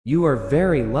You are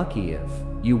very lucky if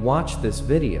you watch this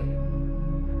video.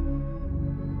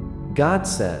 God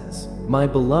says, "My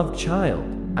beloved child,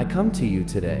 I come to you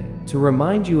today to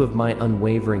remind you of my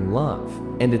unwavering love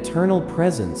and eternal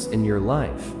presence in your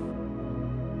life.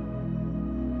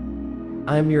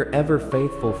 I am your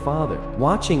ever-faithful Father,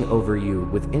 watching over you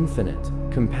with infinite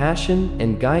compassion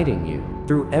and guiding you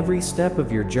through every step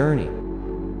of your journey."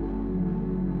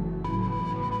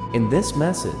 In this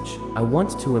message, I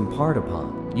want to impart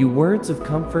upon you words of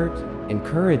comfort,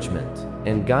 encouragement,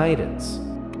 and guidance.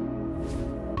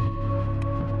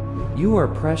 You are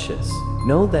precious.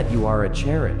 Know that you are a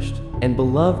cherished and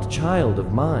beloved child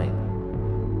of mine.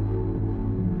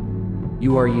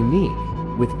 You are unique,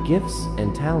 with gifts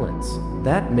and talents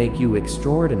that make you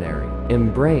extraordinary.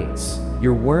 Embrace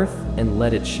your worth and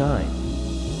let it shine.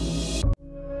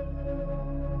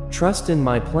 Trust in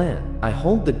my plan. I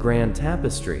hold the grand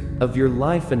tapestry of your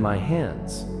life in my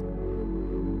hands.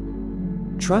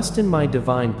 Trust in my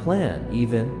divine plan.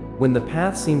 Even when the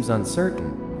path seems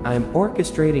uncertain, I am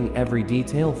orchestrating every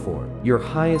detail for your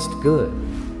highest good.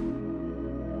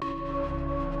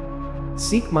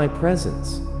 Seek my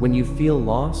presence when you feel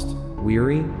lost,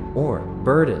 weary, or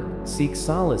burdened. Seek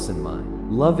solace in my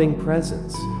loving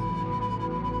presence.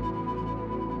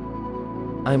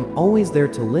 I'm always there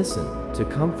to listen, to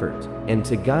comfort, and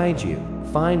to guide you.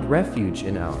 Find refuge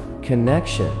in our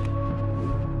connection.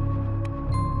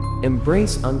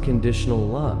 Embrace unconditional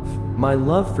love. My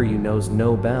love for you knows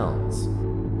no bounds.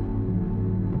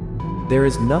 There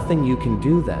is nothing you can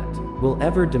do that will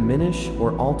ever diminish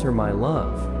or alter my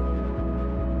love.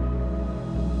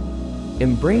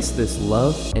 Embrace this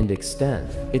love and extend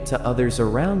it to others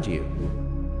around you.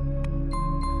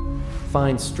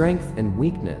 Find strength and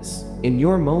weakness. In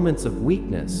your moments of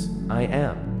weakness, I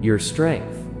am your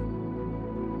strength.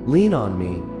 Lean on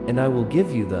me, and I will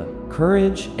give you the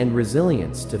courage and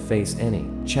resilience to face any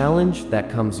challenge that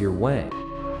comes your way.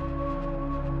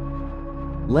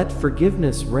 Let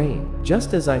forgiveness reign,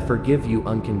 just as I forgive you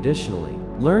unconditionally.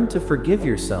 Learn to forgive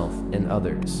yourself and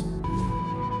others.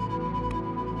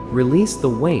 Release the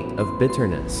weight of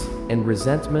bitterness and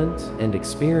resentment and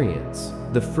experience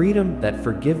the freedom that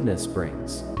forgiveness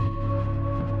brings.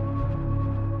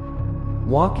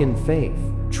 Walk in faith.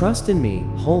 Trust in me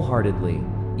wholeheartedly,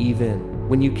 even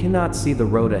when you cannot see the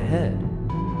road ahead.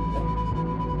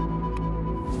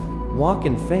 Walk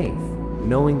in faith,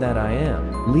 knowing that I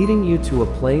am leading you to a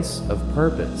place of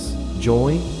purpose,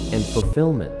 joy, and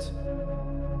fulfillment.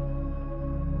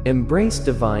 Embrace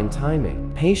divine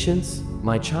timing. Patience,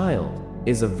 my child,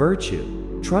 is a virtue.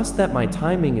 Trust that my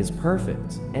timing is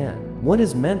perfect, and what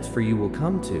is meant for you will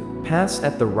come to pass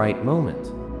at the right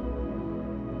moment.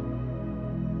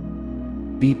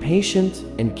 Be patient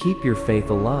and keep your faith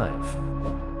alive.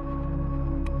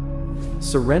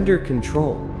 Surrender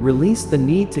control. Release the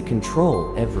need to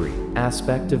control every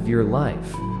aspect of your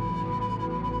life.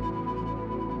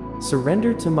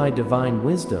 Surrender to my divine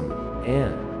wisdom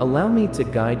and allow me to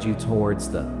guide you towards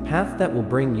the path that will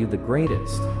bring you the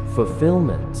greatest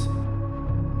fulfillment.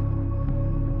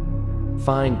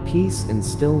 Find peace in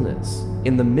stillness.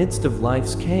 In the midst of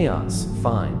life's chaos,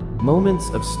 find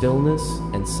moments of stillness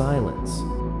and silence.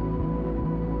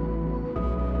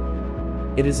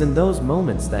 It is in those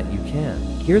moments that you can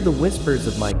hear the whispers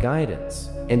of my guidance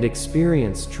and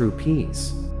experience true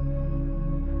peace.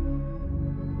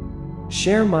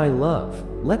 Share my love.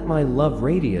 Let my love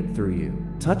radiate through you,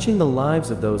 touching the lives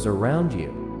of those around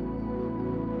you.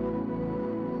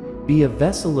 Be a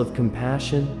vessel of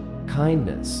compassion,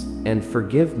 kindness, and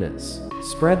forgiveness.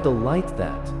 Spread the light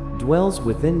that dwells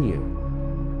within you.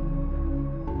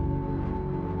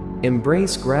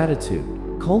 Embrace gratitude.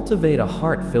 Cultivate a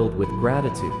heart filled with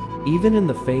gratitude. Even in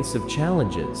the face of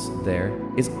challenges, there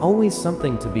is always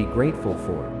something to be grateful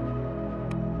for.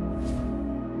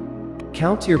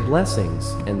 Count your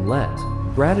blessings and let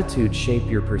gratitude shape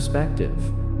your perspective.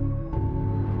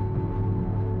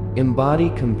 Embody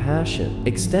compassion.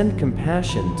 Extend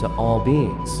compassion to all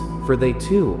beings, for they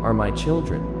too are my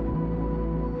children.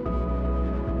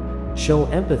 Show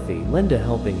empathy. Lend a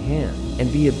helping hand,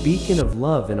 and be a beacon of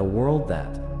love in a world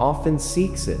that often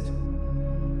seeks it.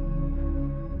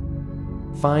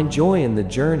 Find joy in the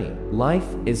journey.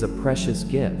 Life is a precious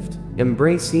gift.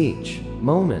 Embrace each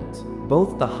moment,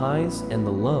 both the highs and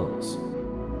the lows.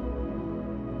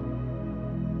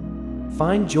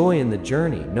 Find joy in the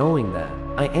journey, knowing that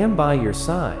I am by your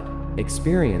side,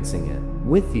 experiencing it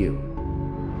with you.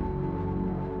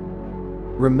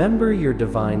 Remember your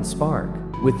divine spark.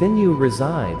 Within you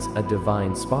resides a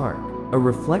divine spark, a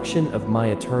reflection of my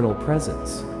eternal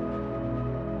presence.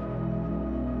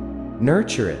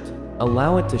 Nurture it.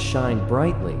 Allow it to shine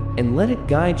brightly, and let it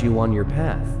guide you on your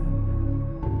path.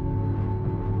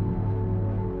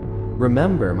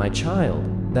 Remember, my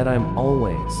child, that I'm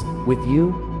always with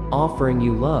you, offering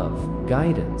you love,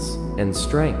 guidance, and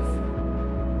strength.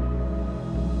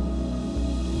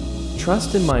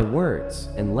 Trust in my words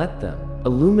and let them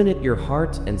illuminate your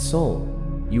heart and soul.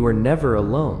 You are never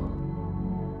alone.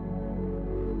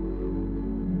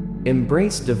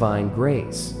 Embrace divine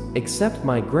grace. Accept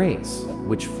my grace,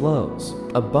 which flows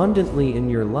abundantly in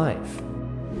your life.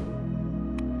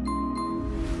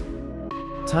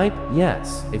 Type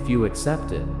yes if you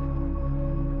accept it.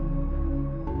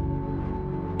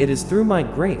 It is through my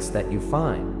grace that you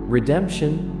find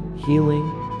redemption, healing,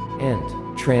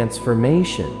 and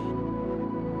transformation.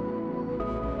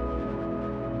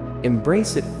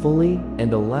 Embrace it fully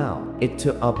and allow it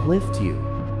to uplift you.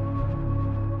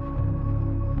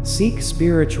 Seek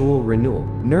spiritual renewal.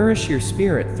 Nourish your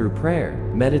spirit through prayer,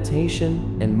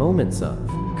 meditation, and moments of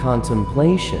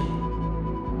contemplation.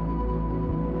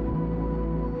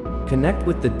 Connect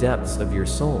with the depths of your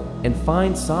soul and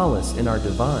find solace in our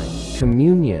divine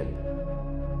communion.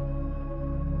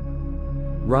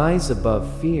 Rise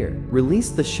above fear. Release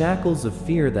the shackles of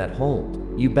fear that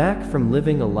hold you back from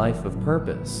living a life of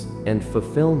purpose and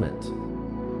fulfillment.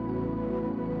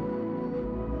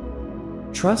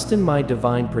 Trust in my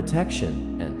divine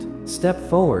protection and step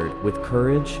forward with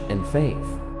courage and faith.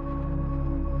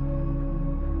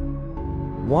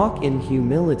 Walk in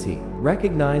humility.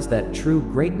 Recognize that true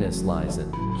greatness lies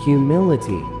in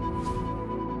humility.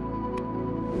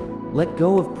 Let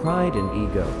go of pride and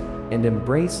ego and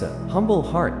embrace a humble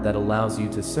heart that allows you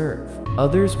to serve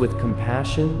others with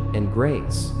compassion and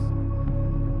grace.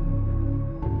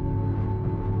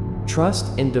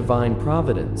 Trust in divine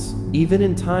providence. Even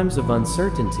in times of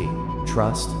uncertainty,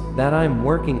 trust that I am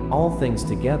working all things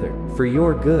together for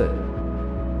your good.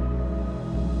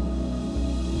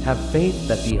 Have faith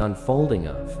that the unfolding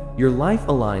of your life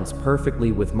aligns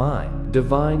perfectly with my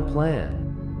divine plan.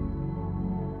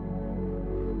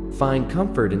 Find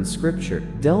comfort in Scripture.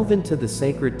 Delve into the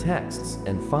sacred texts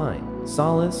and find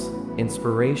solace,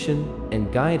 inspiration,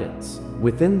 and guidance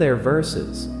within their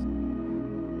verses.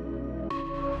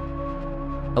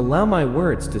 Allow my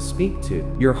words to speak to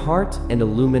your heart and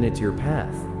illuminate your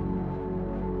path.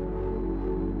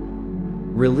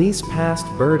 Release past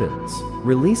burdens.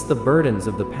 Release the burdens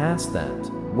of the past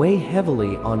that weigh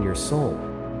heavily on your soul.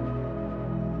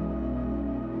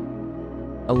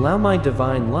 Allow my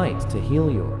divine light to heal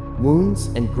your wounds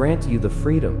and grant you the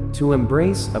freedom to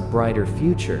embrace a brighter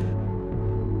future.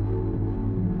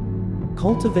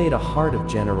 Cultivate a heart of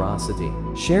generosity.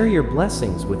 Share your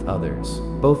blessings with others,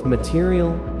 both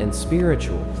material and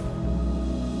spiritual.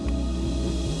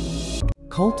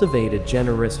 Cultivate a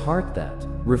generous heart that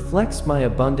reflects my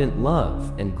abundant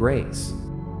love and grace.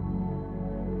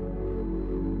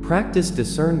 Practice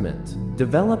discernment.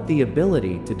 Develop the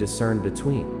ability to discern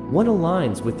between what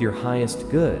aligns with your highest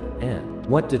good and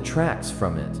what detracts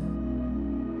from it.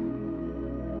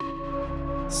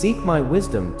 Seek my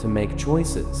wisdom to make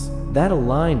choices that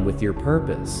align with your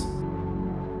purpose.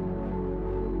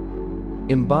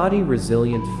 Embody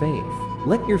resilient faith.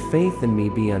 Let your faith in me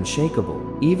be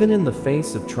unshakable, even in the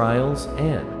face of trials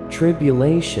and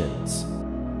tribulations.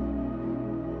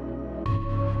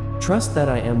 Trust that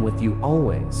I am with you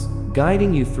always,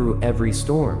 guiding you through every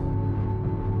storm.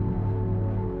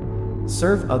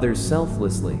 Serve others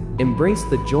selflessly. Embrace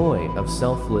the joy of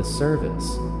selfless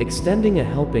service, extending a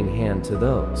helping hand to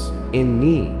those in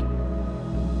need.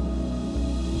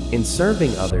 In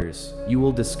serving others, you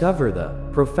will discover the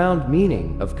profound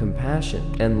meaning of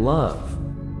compassion and love.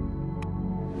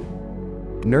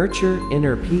 Nurture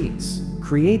inner peace.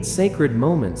 Create sacred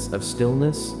moments of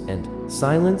stillness and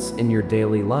silence in your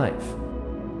daily life.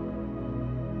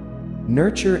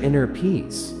 Nurture inner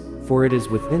peace, for it is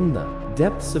within the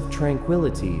depths of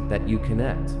tranquility that you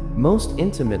connect most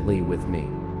intimately with me.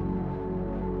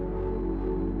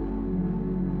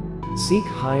 Seek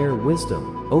higher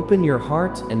wisdom. Open your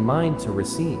heart and mind to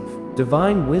receive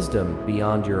divine wisdom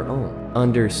beyond your own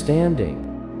understanding.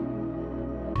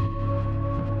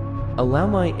 Allow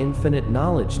my infinite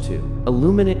knowledge to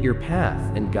illuminate your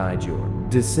path and guide your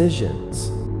decisions.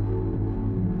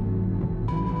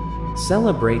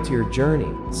 Celebrate your journey.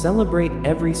 Celebrate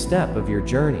every step of your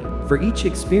journey, for each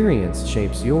experience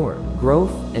shapes your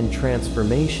growth and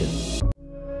transformation.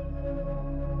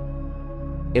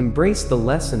 Embrace the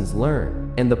lessons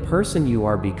learned and the person you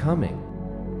are becoming.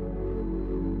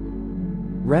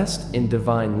 Rest in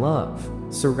divine love.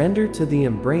 Surrender to the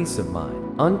embrace of my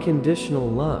unconditional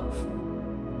love.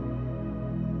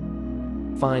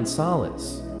 Find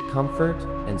solace, comfort,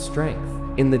 and strength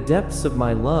in the depths of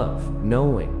my love,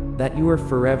 knowing that you are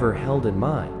forever held in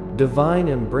my divine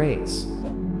embrace.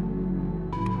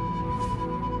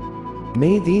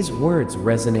 May these words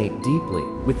resonate deeply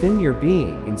within your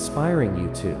being, inspiring you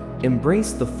to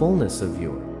embrace the fullness of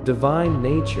your divine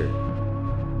nature.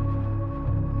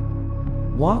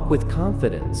 Walk with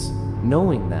confidence,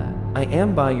 knowing that I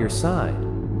am by your side,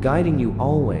 guiding you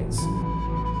always.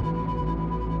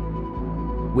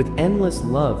 With endless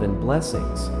love and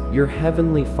blessings, your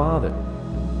Heavenly Father.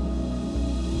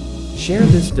 Share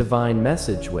this divine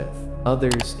message with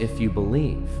others if you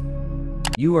believe.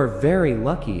 You are very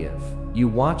lucky if you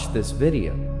watch this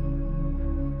video.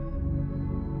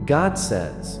 God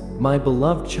says, "My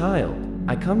beloved child,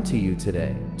 I come to you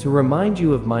today to remind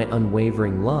you of my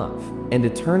unwavering love and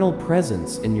eternal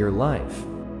presence in your life.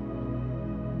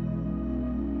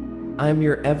 I am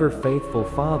your ever-faithful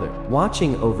Father,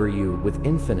 watching over you with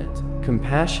infinite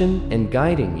compassion and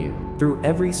guiding you through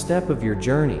every step of your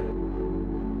journey."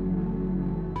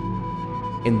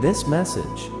 In this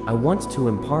message, I want to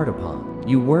impart upon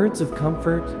you words of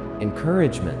comfort,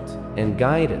 encouragement, and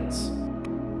guidance.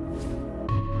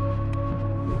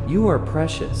 You are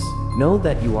precious. Know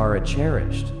that you are a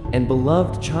cherished and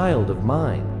beloved child of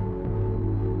mine.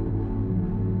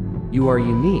 You are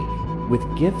unique, with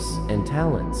gifts and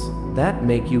talents that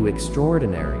make you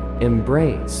extraordinary.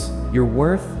 Embrace your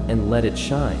worth and let it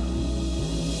shine.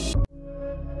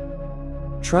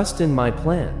 Trust in my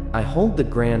plan. I hold the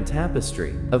grand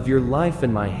tapestry of your life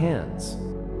in my hands.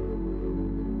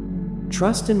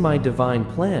 Trust in my divine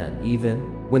plan. Even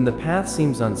when the path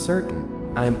seems uncertain,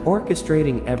 I am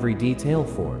orchestrating every detail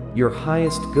for your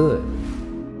highest good.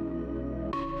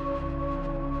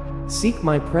 Seek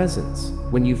my presence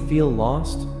when you feel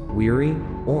lost, weary,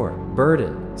 or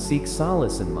burdened. Seek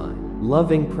solace in my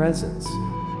loving presence.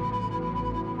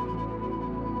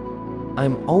 I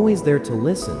am always there to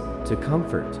listen, to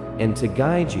comfort, and to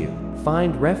guide you.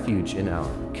 Find refuge in our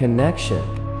connection.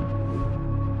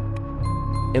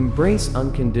 Embrace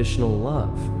unconditional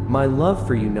love. My love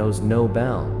for you knows no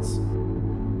bounds.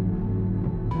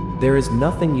 There is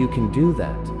nothing you can do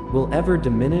that will ever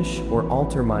diminish or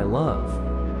alter my love.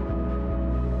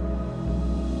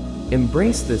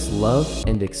 Embrace this love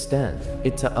and extend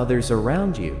it to others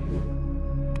around you.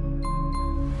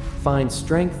 Find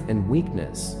strength and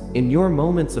weakness. In your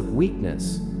moments of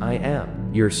weakness, I am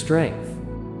your strength.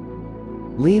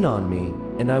 Lean on me,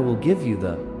 and I will give you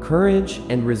the courage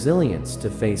and resilience to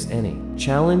face any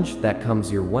challenge that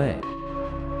comes your way.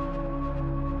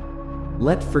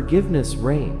 Let forgiveness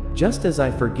reign. Just as I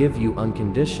forgive you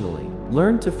unconditionally,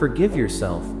 learn to forgive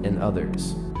yourself and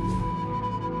others.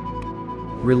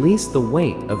 Release the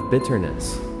weight of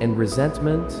bitterness and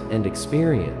resentment and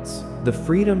experience the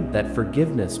freedom that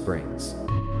forgiveness brings.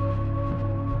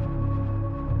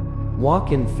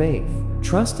 Walk in faith.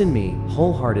 Trust in me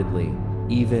wholeheartedly,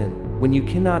 even when you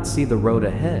cannot see the road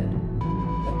ahead.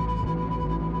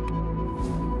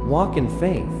 Walk in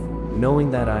faith,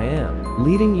 knowing that I am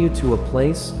leading you to a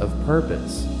place of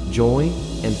purpose, joy,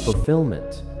 and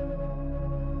fulfillment.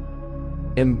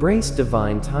 Embrace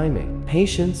divine timing.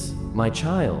 Patience, my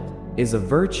child, is a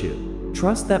virtue.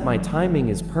 Trust that my timing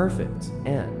is perfect,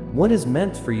 and what is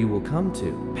meant for you will come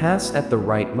to pass at the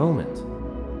right moment.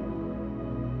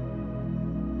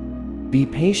 Be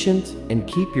patient and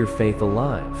keep your faith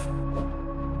alive.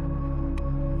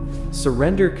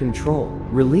 Surrender control.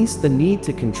 Release the need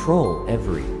to control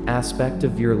every aspect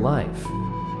of your life.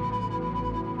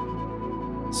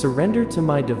 Surrender to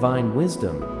my divine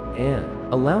wisdom and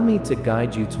allow me to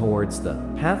guide you towards the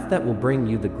path that will bring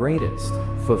you the greatest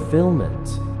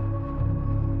fulfillment.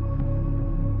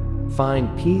 Find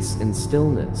peace and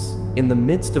stillness. In the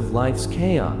midst of life's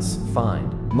chaos,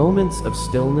 find moments of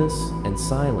stillness and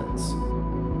silence.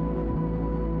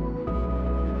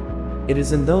 It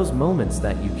is in those moments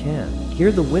that you can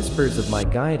hear the whispers of my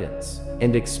guidance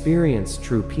and experience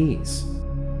true peace.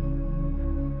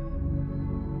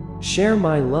 Share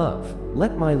my love.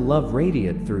 Let my love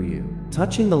radiate through you,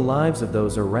 touching the lives of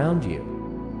those around you.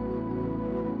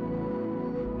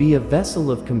 Be a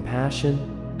vessel of compassion,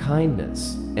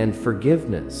 kindness, and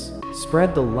forgiveness.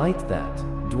 Spread the light that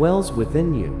dwells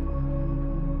within you.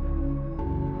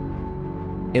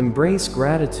 Embrace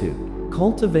gratitude.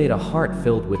 Cultivate a heart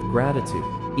filled with gratitude.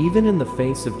 Even in the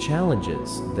face of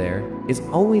challenges, there is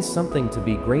always something to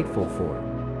be grateful for.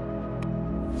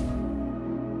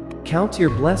 Count your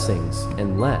blessings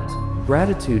and let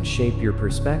gratitude shape your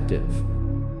perspective.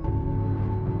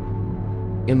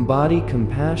 Embody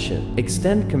compassion.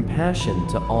 Extend compassion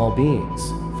to all beings,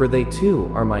 for they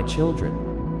too are my children.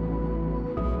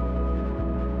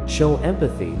 Show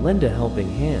empathy, lend a helping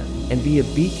hand, and be a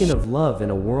beacon of love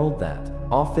in a world that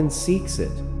often seeks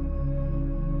it.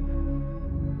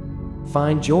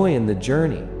 Find joy in the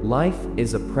journey. Life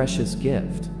is a precious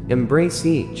gift. Embrace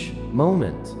each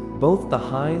moment, both the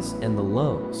highs and the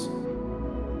lows.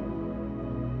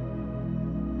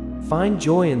 Find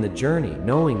joy in the journey,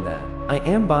 knowing that I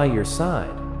am by your side,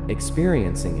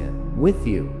 experiencing it with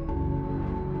you.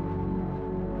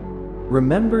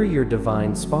 Remember your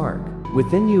divine spark.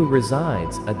 Within you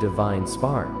resides a divine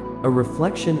spark, a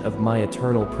reflection of my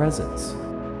eternal presence.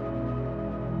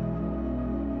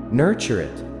 Nurture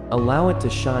it, allow it to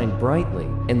shine brightly,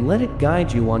 and let it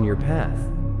guide you on your path.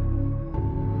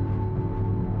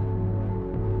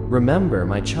 Remember,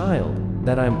 my child,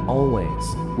 that I'm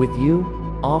always with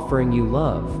you, offering you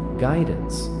love,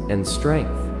 guidance, and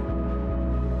strength.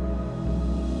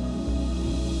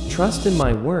 Trust in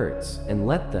my words and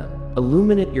let them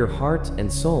illuminate your heart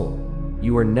and soul.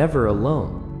 You are never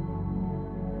alone.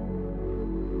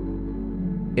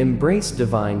 Embrace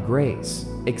divine grace.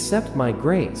 Accept my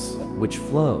grace, which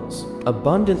flows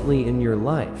abundantly in your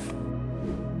life.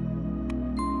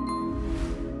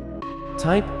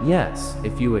 Type yes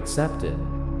if you accept it.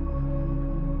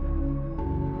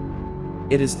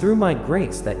 It is through my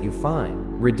grace that you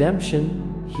find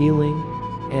redemption, healing,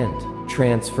 and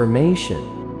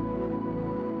transformation.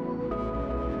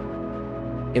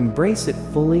 Embrace it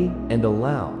fully and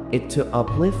allow it to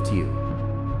uplift you.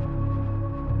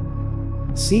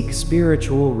 Seek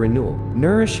spiritual renewal.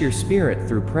 Nourish your spirit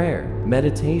through prayer,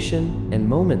 meditation, and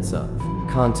moments of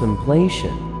contemplation.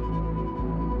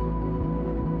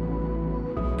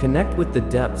 Connect with the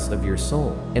depths of your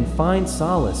soul and find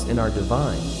solace in our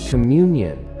divine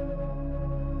communion.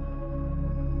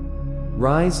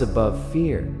 Rise above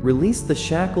fear. Release the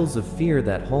shackles of fear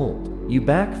that hold you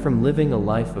back from living a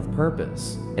life of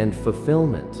purpose and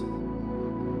fulfillment.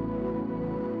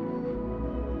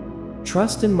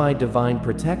 Trust in my divine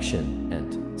protection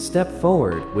and step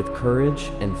forward with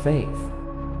courage and faith.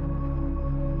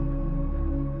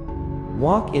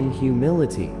 Walk in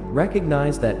humility.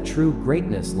 Recognize that true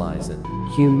greatness lies in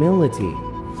humility.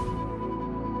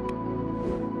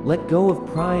 Let go of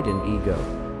pride and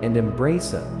ego and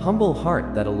embrace a humble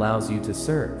heart that allows you to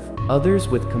serve others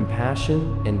with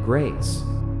compassion and grace.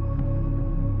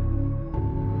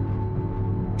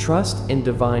 Trust in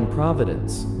divine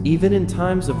providence. Even in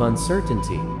times of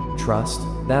uncertainty, trust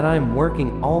that I am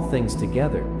working all things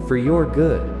together for your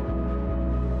good.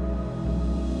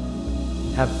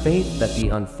 Have faith that the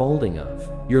unfolding of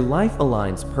your life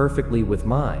aligns perfectly with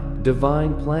my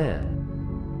divine plan.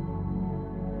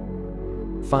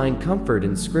 Find comfort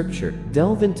in Scripture.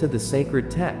 Delve into the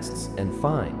sacred texts and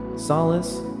find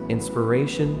solace,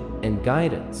 inspiration, and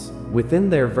guidance within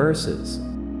their verses.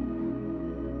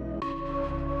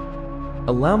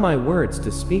 Allow my words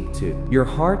to speak to your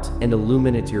heart and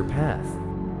illuminate your path.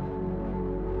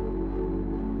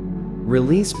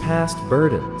 Release past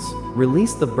burdens.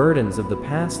 Release the burdens of the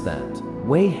past that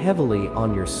weigh heavily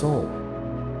on your soul.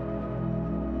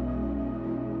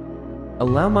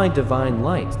 Allow my divine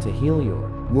light to heal your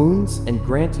wounds and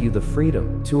grant you the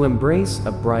freedom to embrace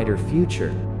a brighter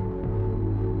future.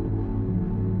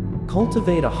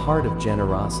 Cultivate a heart of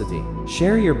generosity.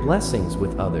 Share your blessings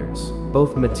with others,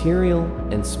 both material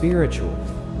and spiritual.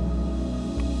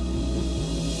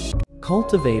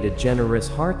 Cultivate a generous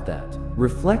heart that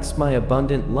reflects my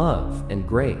abundant love and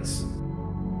grace.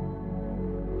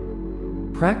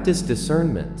 Practice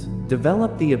discernment.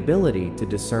 Develop the ability to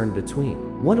discern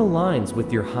between what aligns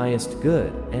with your highest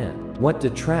good and what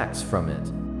detracts from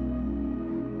it.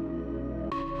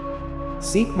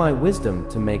 Seek my wisdom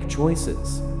to make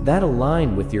choices that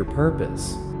align with your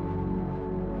purpose.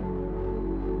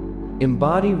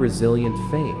 Embody resilient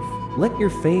faith. Let your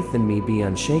faith in me be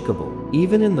unshakable,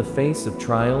 even in the face of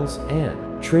trials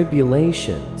and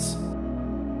tribulations.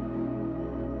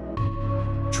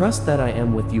 Trust that I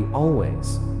am with you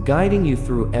always, guiding you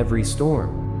through every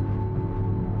storm.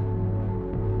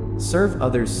 Serve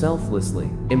others selflessly.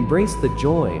 Embrace the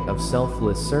joy of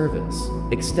selfless service,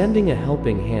 extending a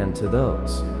helping hand to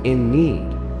those in need.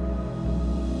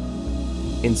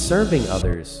 In serving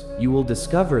others, you will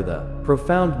discover the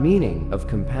profound meaning of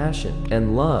compassion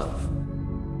and love.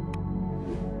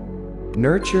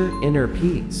 Nurture inner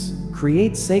peace.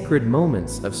 Create sacred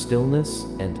moments of stillness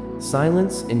and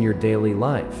silence in your daily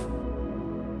life.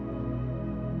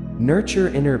 Nurture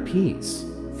inner peace,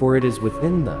 for it is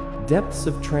within the depths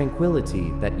of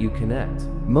tranquility that you connect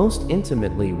most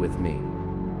intimately with me.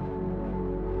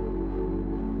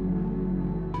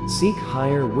 Seek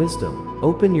higher wisdom.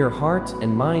 Open your heart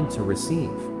and mind to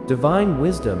receive divine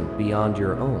wisdom beyond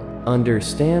your own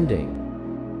understanding.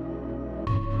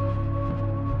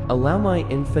 Allow my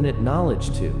infinite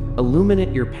knowledge to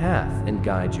illuminate your path and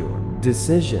guide your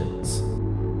decisions.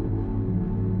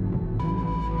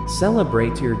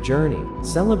 Celebrate your journey.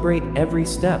 Celebrate every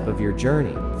step of your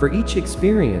journey, for each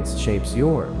experience shapes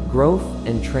your growth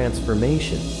and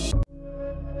transformation.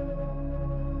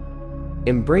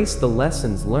 Embrace the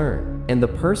lessons learned and the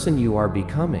person you are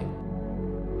becoming.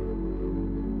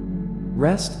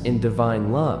 Rest in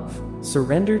divine love.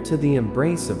 Surrender to the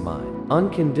embrace of my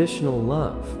unconditional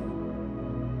love.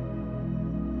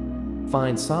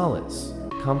 Find solace,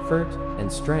 comfort, and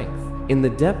strength in the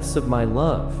depths of my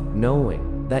love,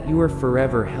 knowing that you are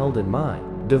forever held in my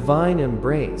divine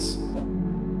embrace.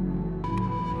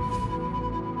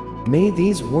 May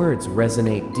these words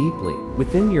resonate deeply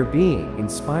within your being,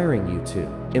 inspiring you to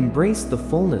embrace the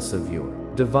fullness of your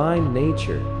divine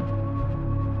nature.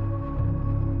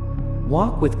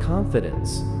 Walk with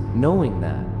confidence, knowing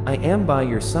that I am by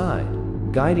your side,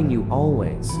 guiding you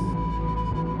always.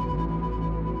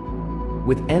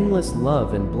 With endless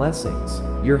love and blessings,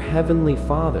 your Heavenly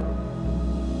Father.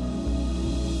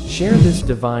 Share this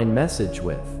divine message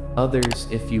with others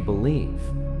if you believe.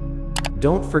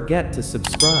 Don't forget to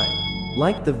subscribe.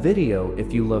 Like the video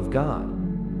if you love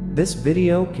God. This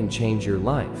video can change your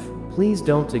life. Please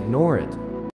don't ignore it.